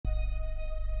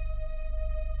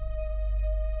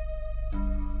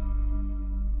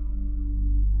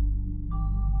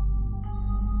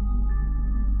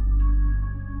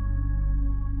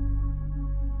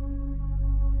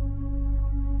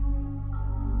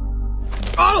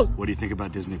Oh! What do you think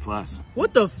about Disney Plus?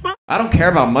 What the fuck? I don't care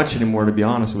about much anymore, to be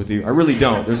honest with you. I really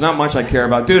don't. There's not much I care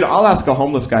about. Dude, I'll ask a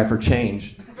homeless guy for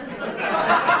change.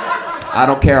 I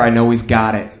don't care. I know he's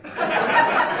got it.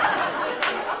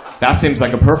 That seems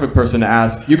like a perfect person to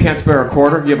ask. You can't spare a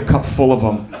quarter? You have a cup full of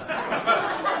them.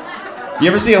 You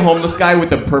ever see a homeless guy with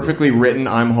the perfectly written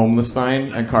 "I'm homeless"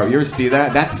 sign at car? You ever see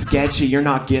that? That's sketchy. You're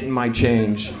not getting my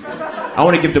change. I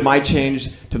want to give my change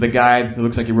to the guy that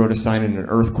looks like he wrote a sign in an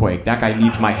earthquake. That guy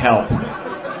needs my help.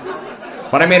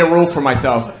 But I made a rule for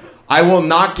myself. I will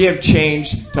not give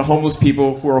change to homeless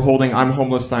people who are holding "I'm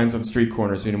homeless" signs on street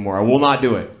corners anymore. I will not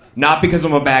do it. Not because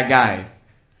I'm a bad guy,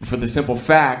 but for the simple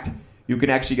fact you can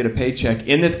actually get a paycheck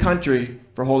in this country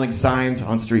for holding signs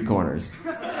on street corners.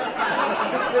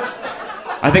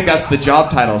 I think that's the job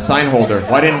title, sign holder.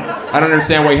 I don't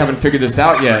understand why you haven't figured this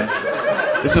out yet.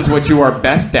 This is what you are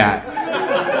best at.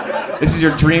 This is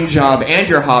your dream job and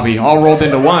your hobby all rolled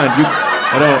into one.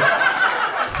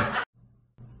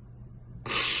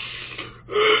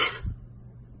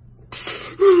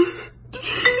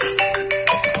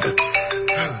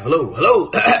 Hello,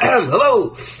 hello,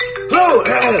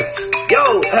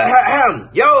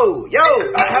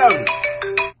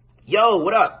 yo,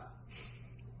 what up?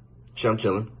 I'm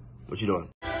chilling. What you doing?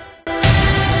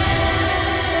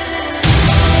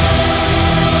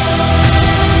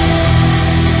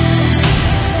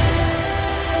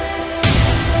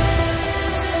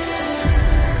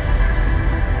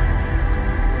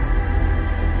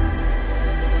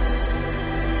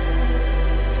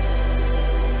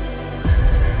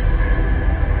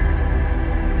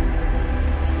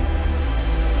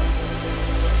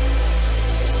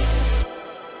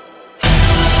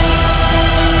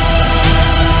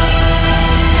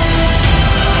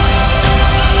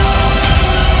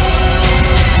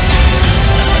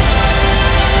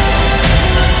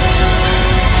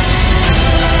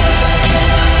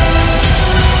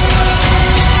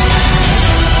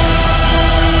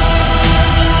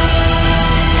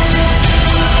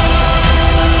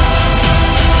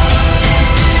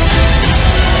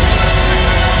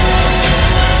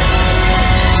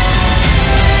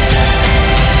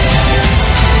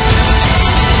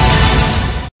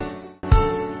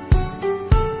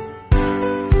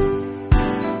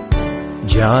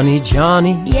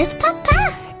 Johnny. Yes,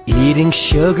 Papa. Eating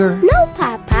sugar. No,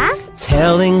 Papa.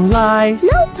 Telling lies.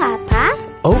 No, Papa.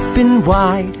 Open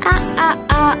wide.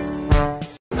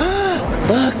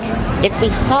 Look, it's the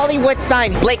Hollywood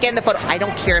sign. Blake, get in the photo. I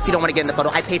don't care if you don't want to get in the photo.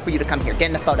 I paid for you to come here. Get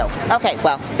in the photo. Okay,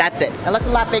 well, that's it. It looks a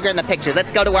lot bigger in the pictures.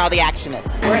 Let's go to where all the action is.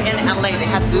 We're in LA. They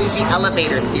have bougie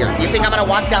elevators here. You think I'm gonna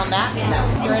walk down that? No.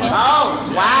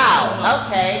 Oh, wow.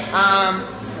 Okay.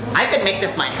 I could make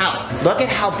this my house. Look at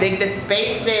how big this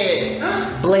space is.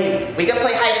 Blake, we can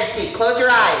play hide and seek. Close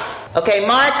your eyes. Okay,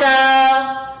 Marco.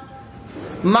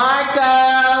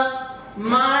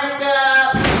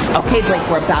 Okay, Blake,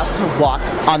 we're about to walk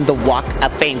on the Walk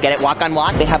of Fame. Get it? Walk on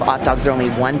walk. They have hot dogs. They're only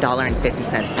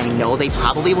 $1.50. I know they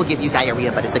probably will give you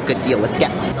diarrhea, but it's a good deal. Let's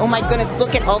get these. Oh my goodness,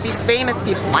 look at all these famous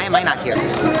people. Why am I not here?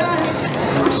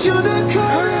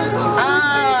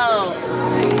 Oh.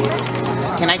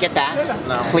 Can I get that?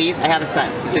 No. Please? I have a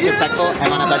son. It's disrespectful.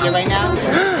 I'm on a budget right now.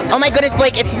 Oh my goodness,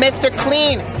 Blake, it's Mr.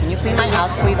 Clean. Can you clean my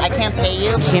house, please? I can't pay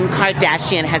you. Kim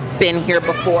Kardashian has been here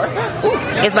before. Ooh,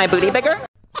 is my booty bigger?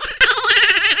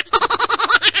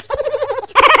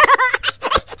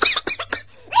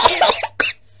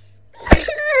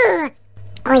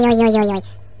 Oi.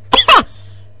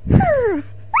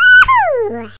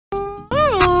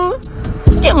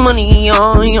 Get money,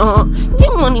 yo.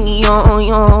 Get money,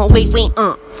 yo. Wait, skate,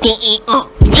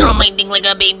 you know my thing like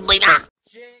a baby blade.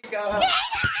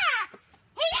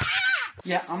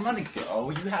 Yeah, I'm gonna go.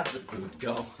 You have the food.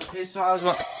 Go. Okay, so I was.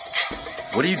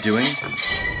 What are you doing?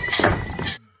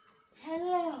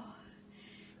 Hello.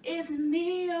 It's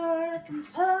me you're looking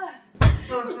for.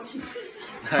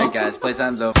 Alright, guys,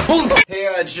 playtime's over.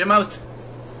 Hey, Jim, what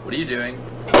are you doing?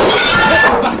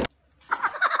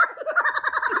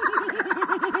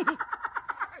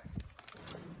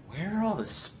 Where are all the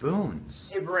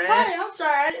spoons? Hey, Brent. Hey, I'm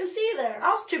sorry, I didn't see you there.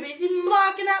 I was too busy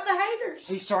blocking out the haters.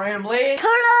 Hey, sorry I'm late. Turn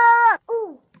up!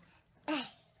 Ooh.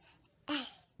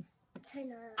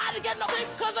 Turn up. I didn't get no sleep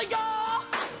cause of y'all.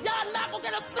 Y'all not gonna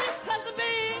get a sleep cause of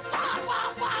me.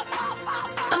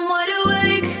 I'm wide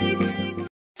awake.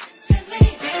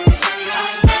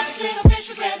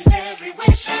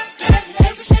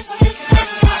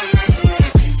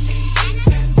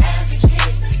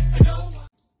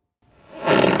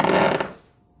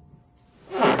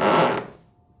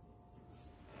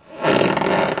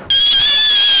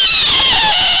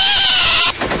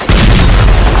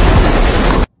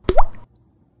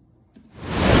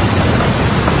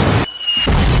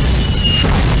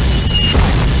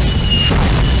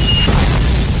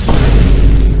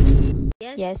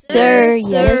 Yes, sir.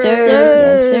 Yes,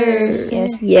 sir. Yes, sir.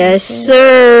 Yes,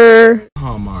 sir.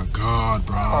 Oh my God,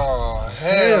 bro. Oh,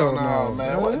 hell no,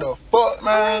 man. What the fuck,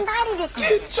 man?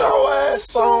 Get your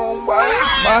ass on, boy.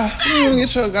 You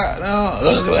get your goddamn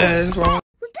ugly ass on.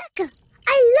 Rebecca,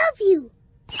 I love you.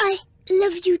 I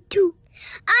love you too.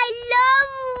 I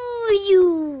love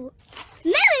you.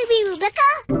 Marry me, Rebecca.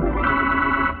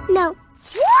 No.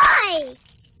 Why?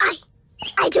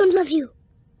 I don't love you.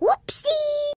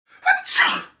 Whoopsie.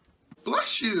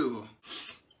 Bless you.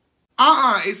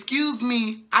 Excuse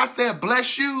me. I said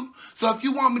bless you. So if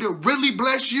you want me to really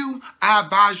bless you, I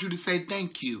advise you to say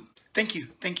thank you. Thank you.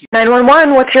 Thank you.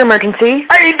 911, what's your emergency?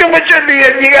 How you doing,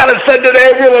 Indian? You gotta send an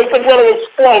ambulance in front of this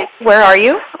float. Where are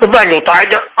you? The Bengal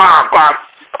Tiger. Oh, God.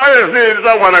 I just need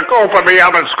someone to go for me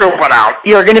up and scoop it out.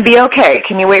 You're gonna be okay.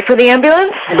 Can you wait for the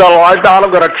ambulance? I'm gonna lie down. I'm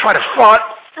gonna try to fart.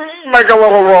 Make a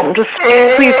little room. Just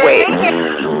please wait.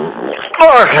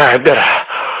 Okay, I did it.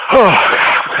 Oh,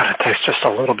 I've got to taste just a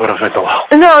little bit of it.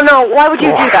 No, why would you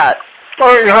do that?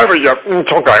 Hurry up.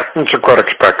 It's okay. It's a good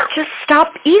expect. Just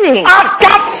stop eating. Stop!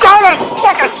 God, it's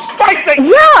fucking spicy!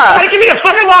 Yeah! Give me a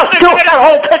fucking loss and get that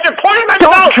whole picture.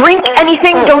 Don't drink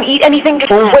anything, don't eat anything,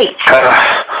 just wait.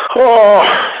 Oh,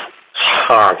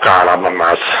 God, I'm a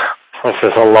mess. This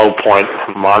is a low point.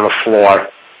 I'm on the floor.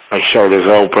 My shirt is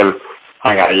open.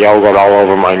 I got yogurt all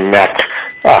over my neck.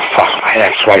 Oh, fuck, my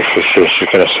ex-wife is here. She's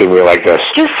gonna see me like this.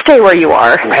 Just stay where you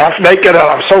are. I'm half naked and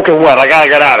I'm soaking wet. I gotta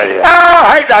get out of here.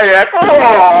 Oh, hey, Diane.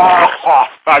 Oh,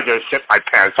 I just shit my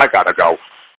pants. I gotta go.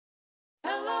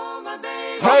 Hello, my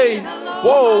baby. Hey,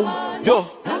 whoa, yo.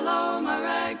 Hello, my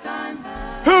ragtime.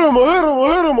 Hit him.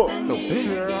 No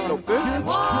bitch.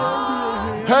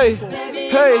 Hey,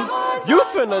 you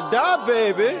finna die,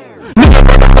 baby.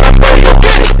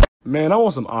 Man, I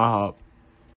want some IHOP.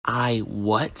 I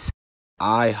what?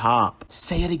 IHOP.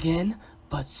 Say it again,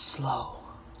 but slow.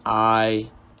 IHOP.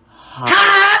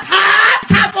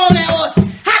 Hop on that horse.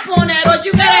 Hop on that horse.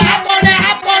 You gotta hop on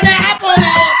that horse.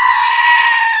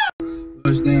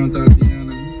 Buzz down,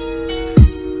 Tatiana.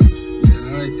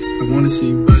 Yeah, I wanna see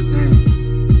you buzz down.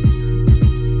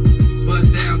 Buzz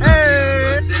down,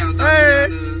 Tatiana.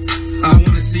 I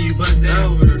wanna see you buzz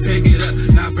down. Pick it up,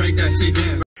 now break that shit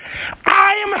down.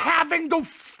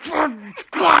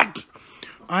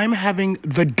 I'm having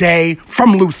the day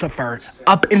from Lucifer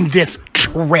up in this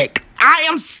trick. I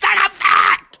am sick of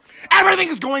that! Everything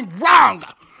is going wrong!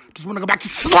 Just want to go back to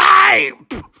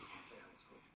sleep!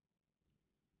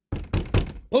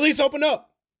 Police, open up!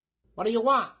 What do you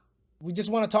want? We just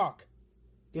want to talk.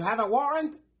 Do you have a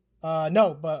warrant?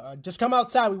 No, but just come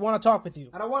outside. We want to talk with you.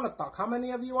 I don't want to talk. How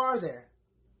many of you are there?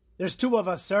 There's 2 of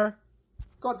us, sir.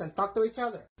 Go then, talk to each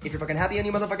other. If you're fucking happy and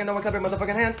you motherfucking know it, clap your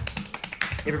motherfucking hands.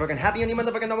 If you're fucking happy and you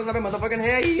motherfucking know it, clap your motherfucking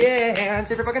hands.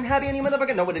 If you're fucking happy and you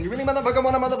motherfucking know it, and you really motherfucking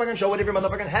want to motherfucking show it. If you're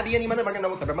motherfucking happy and you motherfucking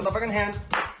know it, clap your motherfucking hands.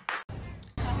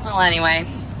 Well, anyway,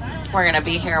 we're gonna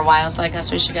be here a while, so I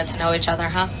guess we should get to know each other,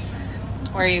 huh?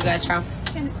 Where are you guys from?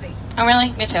 Tennessee. Oh,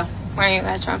 really? Me too. Where are you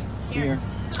guys from? Here.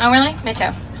 Oh, really? Me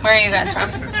too. Where are you guys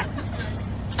from?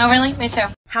 Oh, really? Me too.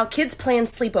 How kids plan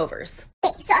sleepovers.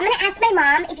 Okay, so I'm gonna ask my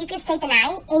mom if you could stay the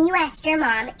night, and you ask your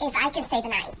mom if I can stay the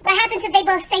night. What happens if they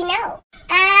both say no?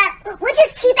 We'll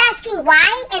just keep asking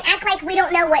why and act like we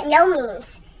don't know what no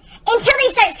means. Until they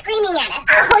start screaming at us.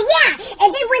 Oh yeah,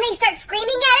 and then when they start screaming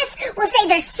at us, we'll say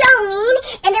they're so mean,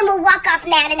 and then we'll walk off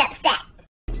mad and upset.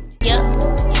 Yep.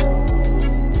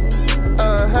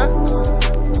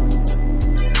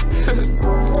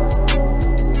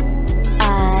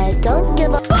 I don't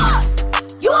give a fuck!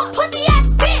 You a pussy ass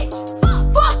bitch!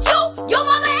 Fuck you, your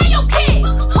mama and your kids!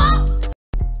 Huh?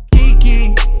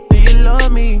 Kiki, do you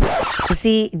love me?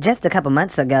 See, just a couple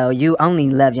months ago, you only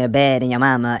loved your bed and your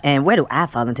mama, and where do I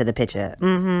fall into the picture?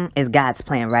 It's God's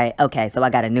plan, right? Okay, so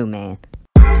I got a new man.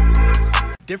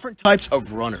 Different types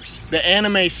of runners. The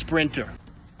anime sprinter.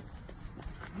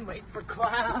 Late for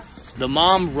class. The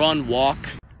mom run walk.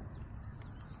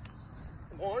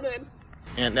 Morning.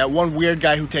 And that one weird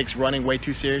guy who takes running way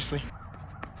too seriously.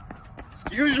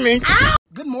 Excuse me. Ow!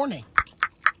 Good morning.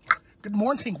 Good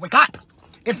morning. Wake up.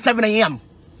 It's 7 a.m.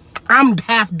 I'm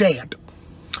half dead.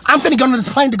 I'm finna get on this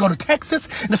plane to go to Texas,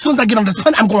 and as soon as I get on this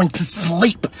plane, I'm going to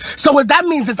sleep. So what that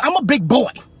means is I'm a big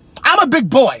boy. I'm a big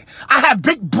boy. I have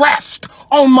big breasts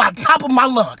on my top of my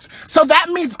lungs. So that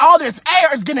means all this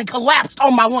air is getting collapsed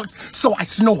on my lungs, so I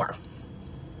snore.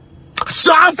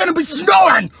 So I'm finna be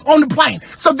snoring on the plane.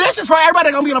 So this is for everybody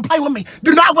that's gonna be on the plane with me.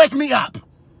 Do not wake me up.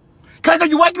 Cause if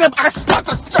you wake me up, I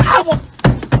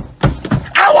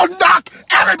will knock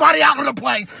everybody out on the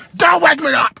plane. Don't wake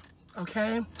me up.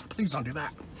 Okay? Please don't do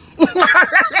that.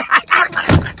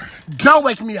 Don't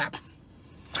wake me up.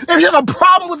 If you have a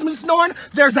problem with me snoring,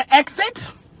 there's an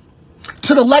exit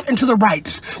to the left and to the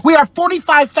right. We are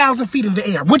 45,000 feet in the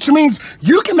air, which means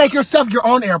you can make yourself your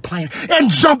own airplane and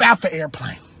jump out the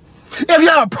airplane. If you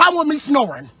have a problem with me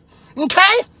snoring,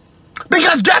 okay?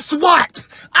 Because guess what?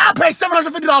 I paid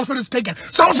 $750 for this ticket,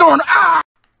 so I'm snoring. Ah!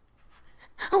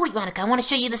 Oh, wait, Monica, I want to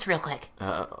show you this real quick.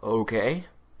 Okay.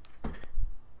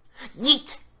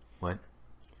 Yeet. What?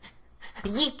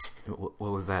 Yeet. What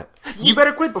was that? Yeet. You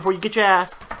better quit before you get your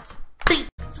ass. Beep.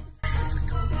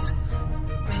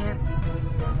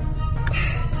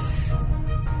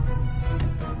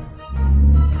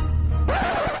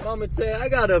 Mama Tay, I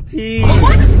gotta pee. Oh,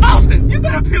 what? Austin, you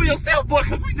better peel yourself, boy,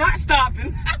 because we're not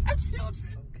stopping.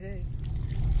 Children. Okay.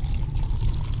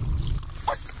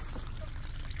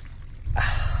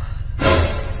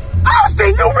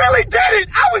 Austin, you really did it!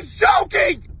 I was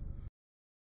joking!